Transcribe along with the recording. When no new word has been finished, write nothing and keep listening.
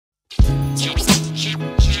What's up,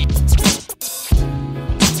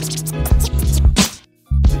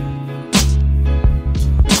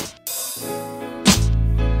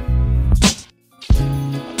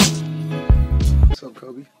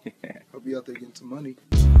 Koby? Hope you out there getting some money.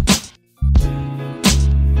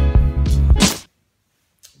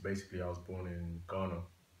 Basically, I was born in Ghana,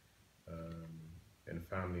 in a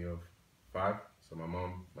family of 5. So my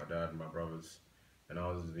mom, my dad, and my brothers, and I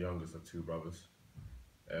was the youngest of 2 brothers.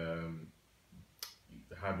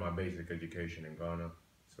 I had my basic education in Ghana,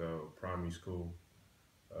 so primary school,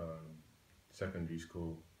 secondary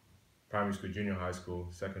school, primary school, junior high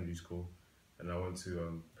school, secondary school, and I went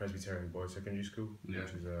to Presbyterian Boys Secondary School, which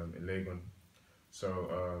is in Legon.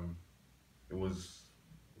 So it was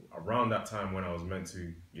around that time when I was meant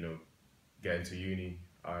to, get into uni.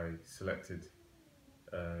 I selected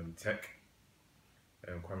tech,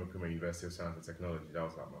 Kwame Nkrumah University of Science and Technology. That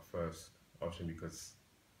was like my first option because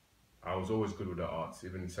I was always good with the arts.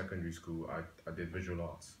 Even in secondary school, I did visual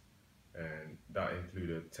arts, and that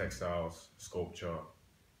included textiles, sculpture,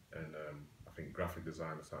 and I think graphic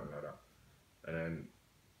design or something like that. And then,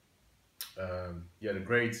 the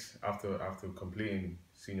grades after completing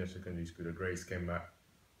senior secondary school, the grades came back,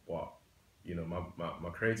 but my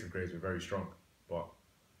creative grades were very strong, but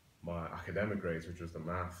my academic grades, which was the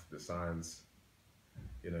math, the science,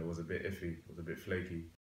 it was a bit iffy, it was a bit flaky.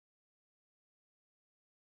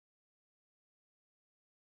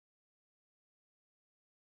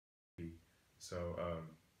 So,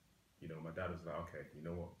 my dad was like, okay, you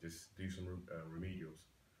know what, just do some remedials.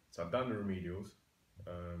 So I've done the remedials,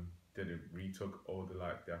 retook all the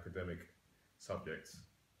academic subjects,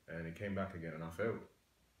 and it came back again, and I failed.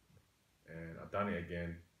 And I've done it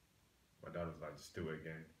again. My dad was like, just do it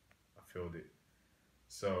again. I failed it.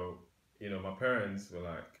 So, my parents were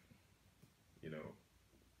like,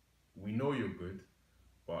 we know you're good,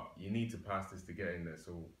 but you need to pass this to get in there,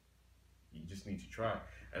 so you just need to try.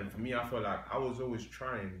 And for me, I felt like I was always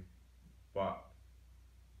trying, but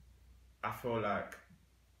I felt like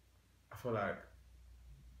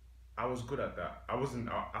I was good at that. I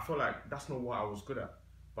felt like that's not what I was good at.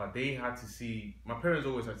 But they had to see, my parents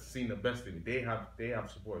always had seen the best in me. They have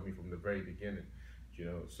supported me from the very beginning,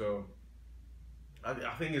 So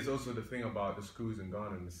I think it's also the thing about the schools in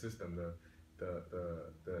Ghana and the system,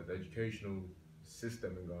 the educational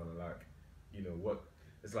system in Ghana, what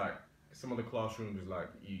it's like. Some of the classrooms is like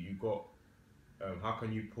you got how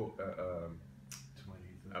can you put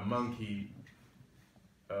a monkey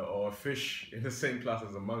or a fish in the same class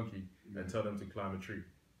as a monkey and tell them to climb a tree? Do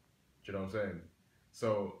you know what I'm saying?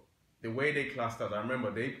 So the way they classed us, I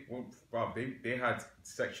remember they had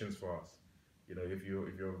sections for us. If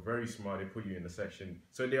you're very smart, they put you in a section.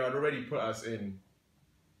 So they had already put us in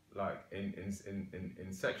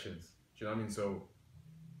in sections. Do you know what I mean? So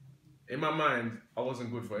in my mind, I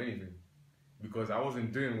wasn't good for anything because I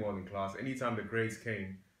wasn't doing well in class. Anytime the grades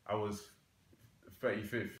came, I was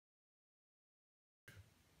 35th.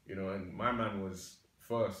 And my man was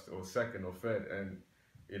first or second or third, and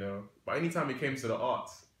but anytime it came to the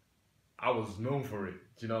arts, I was known for it.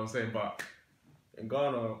 Do you know what I'm saying? But in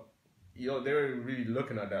Ghana, they weren't really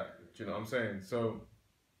looking at that. Do you know what I'm saying? So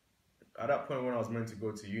at that point when I was meant to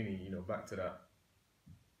go to uni, back to that,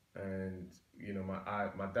 and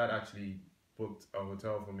my dad actually booked a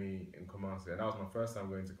hotel for me in Kumasi, and that was my first time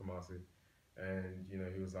going to Kumasi. And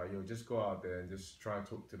he was like, yo, just go out there and just try and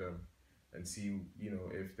talk to them and see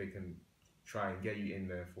if they can try and get you in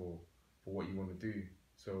there for what you want to do.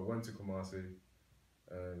 So I went to Kumasi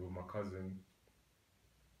with my cousin,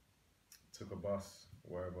 took a bus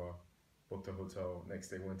wherever, booked a hotel. Next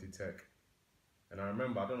day went to tech, and I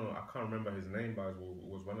remember, I can't remember his name, but it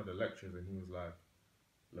was one of the lecturers, and he was like,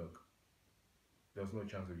 look, there's no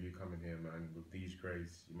chance of you coming here, man, with these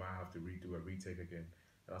grades. You might have to redo a retake again.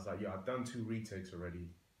 And I was like, yeah, I've done 2 retakes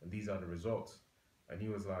already, and these are the results. And he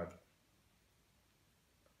was like,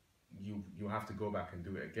 you have to go back and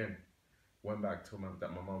do it again. Went back to my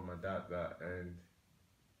mom and my dad and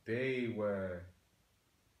they were,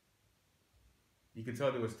 you could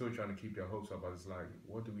tell they were still trying to keep their hopes up. But it's like,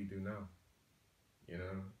 what do we do now?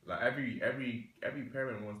 Like every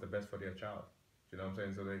parent wants the best for their child. You know what I'm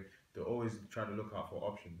saying? So they always try to look out for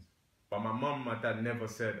options. But my mom and my dad never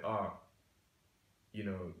said,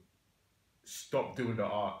 stop doing the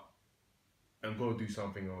art and go do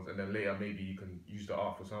something else, and then later maybe you can use the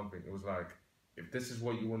art for something. It was like, if this is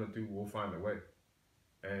what you want to do, we'll find a way.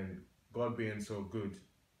 And God being so good,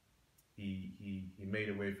 he made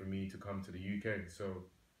a way for me to come to the UK. So,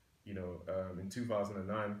 in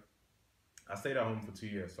 2009, I stayed at home for 2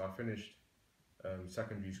 years. So I finished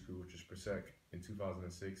secondary school, which is Presec, in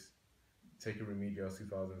 2006. taking remedials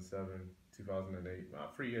 2007, 2008,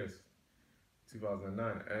 3 years,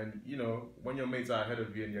 2009. And you know, when your mates are ahead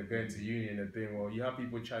of you and you're going to uni and the thing, well, you have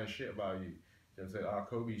people chatting shit about you. You know, say,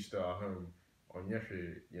 Kobe's still at home on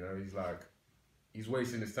Yeshi. You know, he's like, he's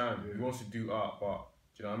wasting his time. He wants to do art, but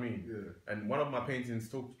do you know what I mean? Yeah. And one of my paintings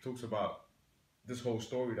talks about this whole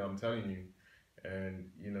story that I'm telling you. And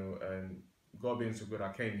you know, and God being so good,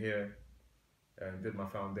 I came here and did my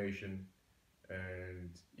foundation, and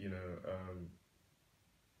you know,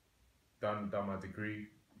 done my degree,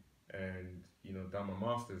 and you know, done my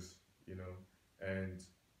masters, you know, and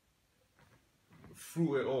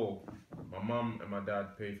through it all, my mum and my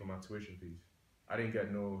dad paid for my tuition fees. I didn't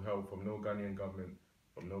get no help from no Ghanaian government,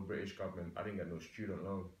 from no British government. I didn't get no student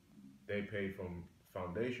loan. They paid from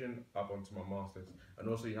foundation up onto my masters. And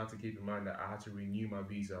also you have to keep in mind that I had to renew my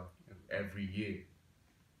visa every year.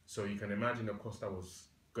 So you can imagine the cost I was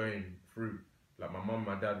going through. Like my mum and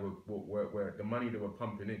my dad were the money they were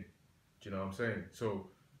pumping in. Do you know what I'm saying? So,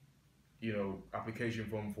 you know, application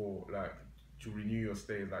form for like to renew your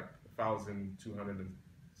stay is like 1,200 and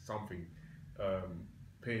something.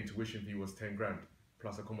 Paying tuition fee was 10 grand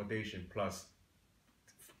plus accommodation plus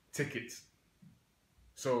tickets.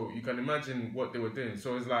 So you can imagine what they were doing.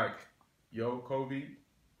 So it's like, yo, Kobe,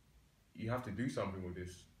 you have to do something with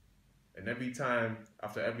this. And every time,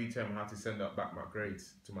 after every term, I had to send up back my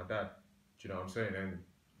grades to my dad. Do you know what I'm saying? And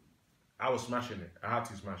I was smashing it. I had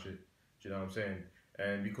to smash it. Do you know what I'm saying?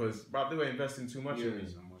 And because, but they were investing too much in me.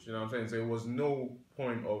 Do you know what I'm saying? So it was no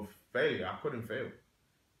point of failure. I couldn't fail.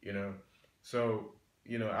 You know? So,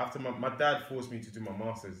 you know, after my dad forced me to do my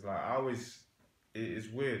masters. Like, I always, it's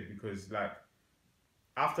weird because, like,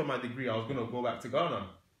 after my degree, I was going to go back to Ghana.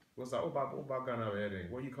 It was like, what about Ghana over here then?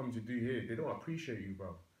 What are you coming to do here? They don't appreciate you,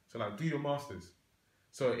 bro. So, like, do your masters.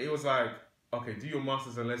 So it was like, okay, do your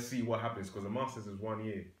masters and let's see what happens, because the masters is 1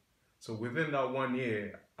 year. So within that 1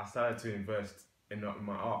 year, I started to invest in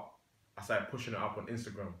my art. I started pushing it up on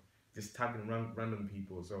Instagram, just tagging random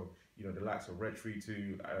people. So, you know, the likes of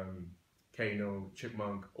Red32, Kano,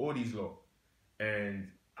 Chipmunk, all these lot. And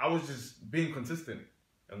I was just being consistent.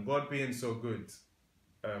 And God being so good,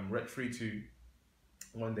 Red32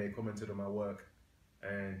 one day commented on my work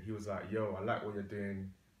and he was like, yo, I like what you're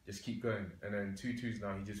doing, just keep going. And then 2-2s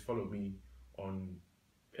now, he just followed me on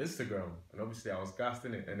Instagram, and obviously I was gassed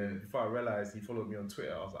in it. And then before I realized, he followed me on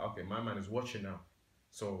Twitter. I was like, okay, my man is watching now.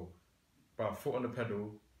 So, but foot on the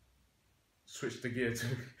pedal, switch the gear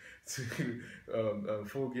to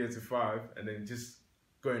 4 gear to 5, and then just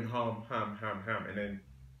going ham. And then,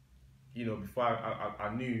 you know, before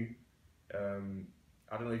I knew,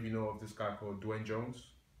 I don't know if you know of this guy called Dwayne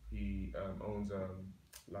Jones. He owns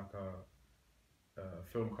like a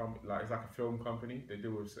film company, like it's like a film company. They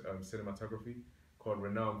deal with cinematography, called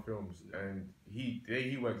Renowned Films, and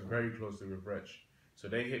he works very closely with Wretch. So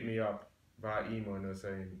they hit me up via email and they're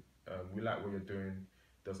saying, we like what you're doing.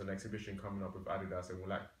 There's an exhibition coming up with Adidas, and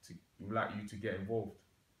we'd like you to get involved.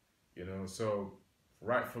 You know, so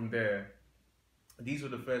right from there, these were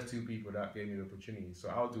the first 2 people that gave me the opportunity. So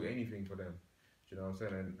I'll do anything for them. Do you know what I'm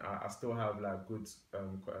saying? And I still have like good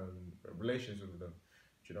relations with them.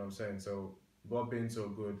 Do you know what I'm saying? So God being so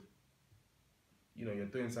good, you know, you're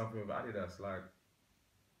doing something with Adidas, like,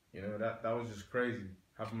 you know, that was just crazy.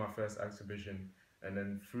 Having my first exhibition, and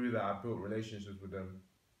then through that I built relationships with them,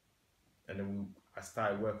 and then I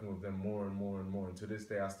started working with them more and more. And to this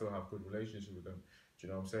day I still have good relationship with them. Do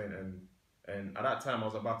you know what I'm saying? And at that time I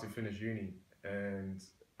was about to finish uni, and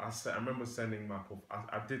I remember sending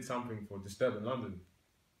I did something for Disturbing London,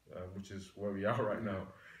 which is where we are right now,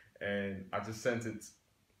 and I just sent it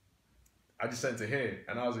to here,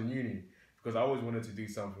 and I was in uni. Because I always wanted to do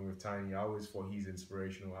something with Tiny. I always thought he's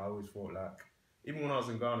inspirational. I always thought, like, even when I was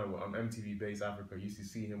in Ghana on MTV Base Africa, I used to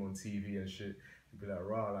see him on TV and shit. You'd be like,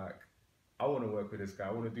 rah, like, I want to work with this guy.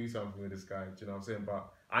 I want to do something with this guy. Do you know what I'm saying?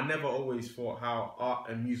 But I never always thought how art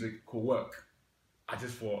and music could work. I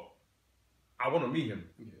just thought, I want to meet him.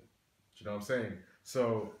 Yeah. Do you know what I'm saying?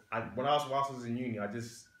 So whilst I was in uni, I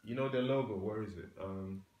just, you know the logo, where is it?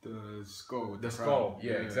 The skull. The skull,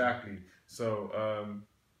 yeah, exactly. So,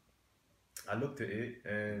 I looked at it,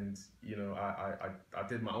 and you know, I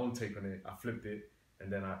did my own take on it. I flipped it,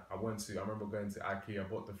 and then I remember going to IKEA,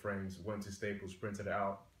 bought the frames, went to Staples, printed it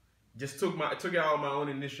out. Just took it out on my own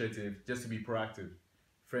initiative, just to be proactive.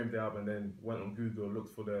 Framed it up, and then went on Google,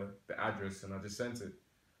 looked for the address, and I just sent it.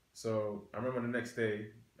 So I remember the next day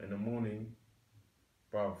in the morning,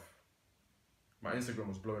 bruv, my Instagram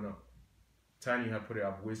was blowing up. Tiny had put it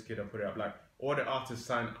up, Wizkid had put it up, like all the artists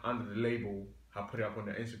signed under the label had put it up on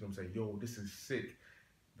their Instagram, say, yo, this is sick,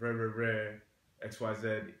 rare,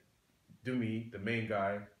 XYZ, Dumi, the main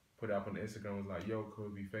guy, put it up on Instagram. Was like, yo,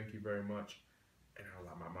 Koby, thank you very much. And I was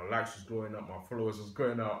like, my likes was going up, my followers was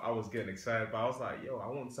going up. I was getting excited, but I was like, yo, I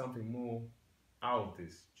want something more out of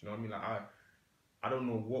this. Do you know what I mean? Like, I don't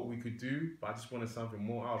know what we could do, but I just wanted something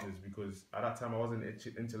more out of this, because at that time I wasn't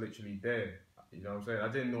intellectually there. You know what I'm saying? I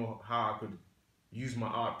didn't know how I could use my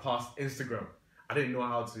art past Instagram. I didn't know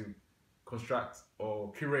how to construct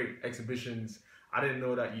or curate exhibitions. I didn't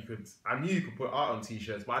know that I knew you could put art on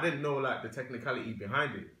t-shirts, but I didn't know like the technicality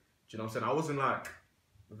behind it. Do you know what I'm saying? I wasn't like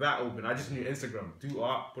that open. I just knew Instagram. Do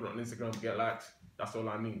art, put it on Instagram, get likes. That's all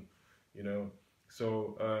I knew, you know?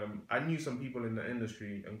 So I knew some people in the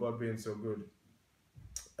industry, and God being so good,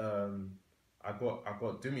 I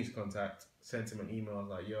got Dummy's contact, sent him an email. I was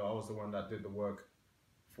like, yo, I was the one that did the work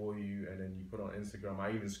for you, and then you put it on Instagram. I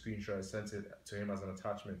even screenshot and sent it to him as an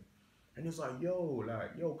attachment. And he was like,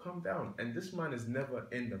 yo, calm down. And this man is never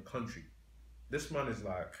in the country. This man is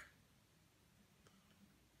like,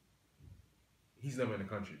 he's never in the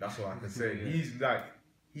country. That's all I can say. Yeah.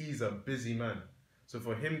 He's a busy man. So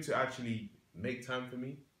for him to actually make time for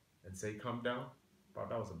me and say, calm down, bro,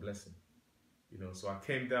 that was a blessing. You know, so I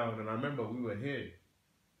came down, and I remember we were here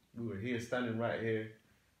standing right here,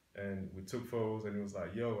 and we took photos, and he was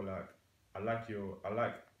like, yo, like, I like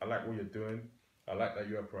what you're doing. I like that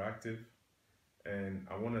you're proactive, and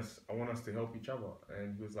I want us to help each other.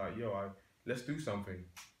 And he was like, yo, let's do something.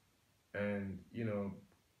 And, you know,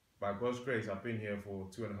 by God's grace, I've been here for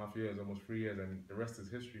 2.5 years, almost 3 years, and the rest is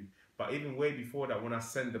history. But even way before that, when I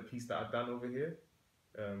sent the piece that I'd done over here,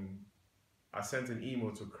 I sent an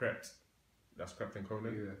email to Krept, that's Krept and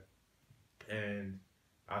Conan, and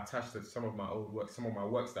I attached some of my old work, some of my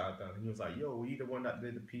works that I'd done, and he was like, yo, were you the one that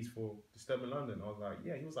did the piece for Disturbing London? I was like,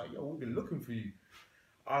 yeah. He was like, yo, we've been looking for you.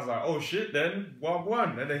 I was like, oh shit then, what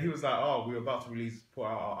one? And then he was like, oh, we're about to put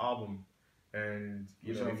out our album, and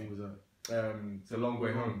you know, album was that? It's a Long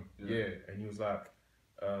Way Home. Yeah. And he was like,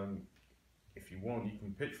 if you want, you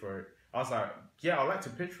can pitch for it. I was like, yeah, I'd like to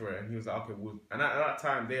pitch for it. And he was like, okay, well, and at that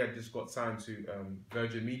time they had just got signed to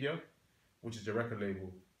Virgin Media, which is the record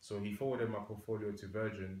label. So he forwarded my portfolio to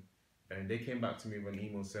Virgin, and they came back to me with an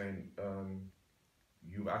email saying,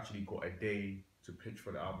 you've actually got a day to pitch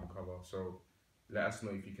for the album cover, so let us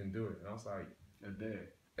know if you can do it. And I was like,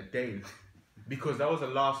 a day, because that was the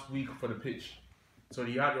last week for the pitch. So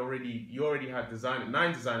you already had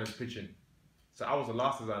 9 designers pitching. So I was the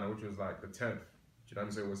last designer, which was like the 10th. Do you know what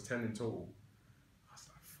I'm saying? It was 10 in total. I was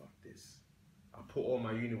like, fuck this. I put all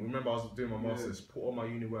my uni, remember I was doing my masters, put all my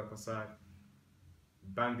uni work aside,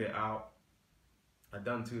 banged it out. I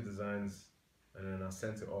done 2 designs, and then I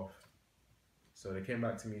sent it off. So they came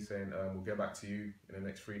back to me saying, we'll get back to you in the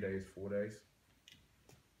next 3 days, 4 days.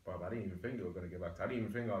 But I didn't even think they were going to get back to me. I didn't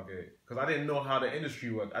even think I'll get it, because I didn't know how the industry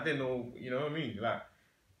worked. I didn't know, you know what I mean? Like,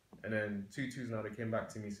 and then 2 now, they came back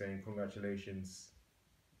to me saying, congratulations,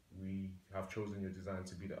 we have chosen your design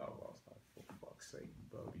to be the album. I was like, for fuck's sake, you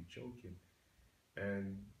better be joking.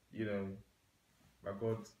 And, you know, by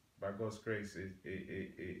God's grace,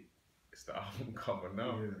 it's the album cover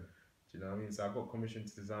now. Yeah. Do you know what I mean? So I got commissioned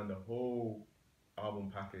to design the whole album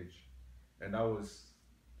package, and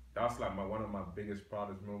that's like one of my biggest,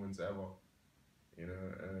 proudest moments ever. You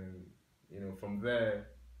know, and you know, from there,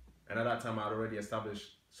 and at that time I'd already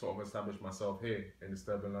established myself here in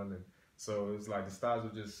Disturbing London. So it was like the stars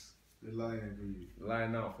were just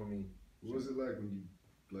lying out for me. What was it like when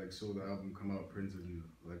you saw the album come out, printed, and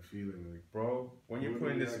feeling like, bro, when you're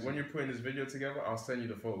putting this video together, I'll send you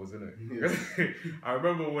the photos, innit? Yeah. I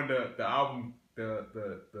remember when the album,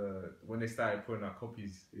 when they started putting out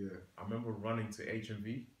copies. Yeah. I remember running to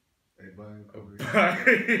HMV. Buying copies.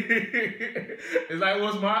 It's like it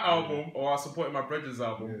was my album, or I was supporting my brother's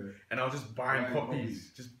album, and I was just buying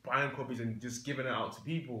copies and just giving it out to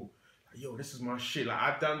people. Like, yo, this is my shit. Like,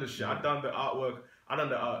 I've done the shit. I've done the artwork. I've done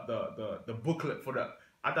the booklet for that.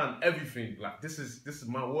 I done everything. Like, this is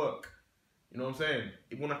my work. You know what I'm saying?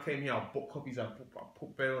 When I came here, I bought copies. I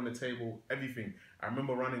put bare on the table. Everything. I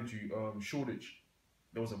remember running to Shoreditch.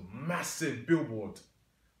 There was a massive billboard,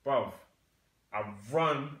 bruv.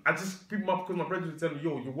 Because my brothers would tell me,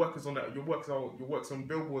 yo, your work is on that. Your work's on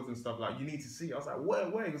billboards and stuff. Like, you need to see it. I was like,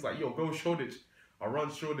 where? He was like, yo, go Shoreditch. I run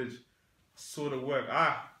Shoreditch. Saw the work.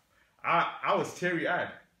 I was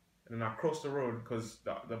teary-eyed. And then I crossed the road, because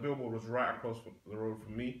the billboard was right across the road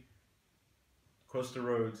from me. Crossed the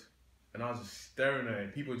road, and I was just staring at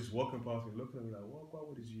it. People just walking past me, looking at me like,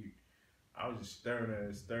 what is you? I was just staring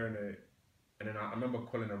at it. And then I remember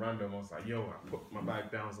calling a random. I was like, yo, I put my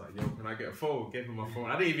bag down. I was like, yo, can I get a photo? Gave him my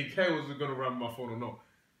phone. I didn't even care was going to run my phone or not.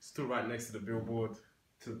 Stood right next to the billboard.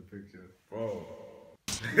 Took the picture. Bro.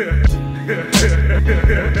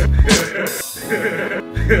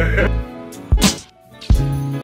 Yeah.